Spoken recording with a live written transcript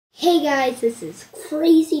Hey guys, this is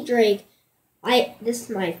Crazy Drake. This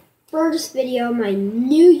is my first video, my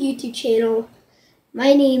new YouTube channel.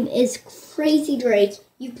 My name is Crazy Drake.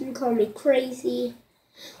 You can call me Crazy.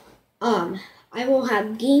 I will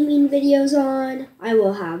have gaming videos on. I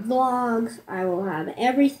will have vlogs. I will have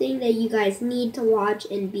everything that you guys need to watch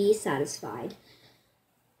and be satisfied.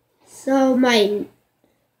 I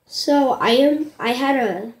had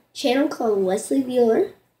a channel called Wesley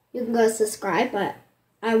Wheeler. You can go subscribe, but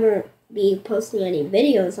I won't be posting any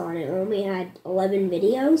videos on it. I only had 11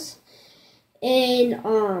 videos. And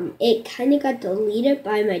it kind of got deleted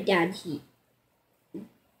by my dad's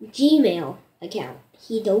Gmail account.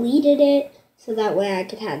 He deleted it so that way I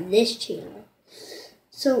could have this channel.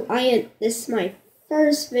 This is my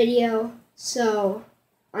first video, so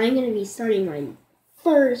I'm going to be starting my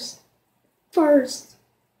first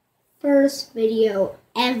video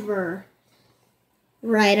ever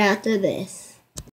right after this.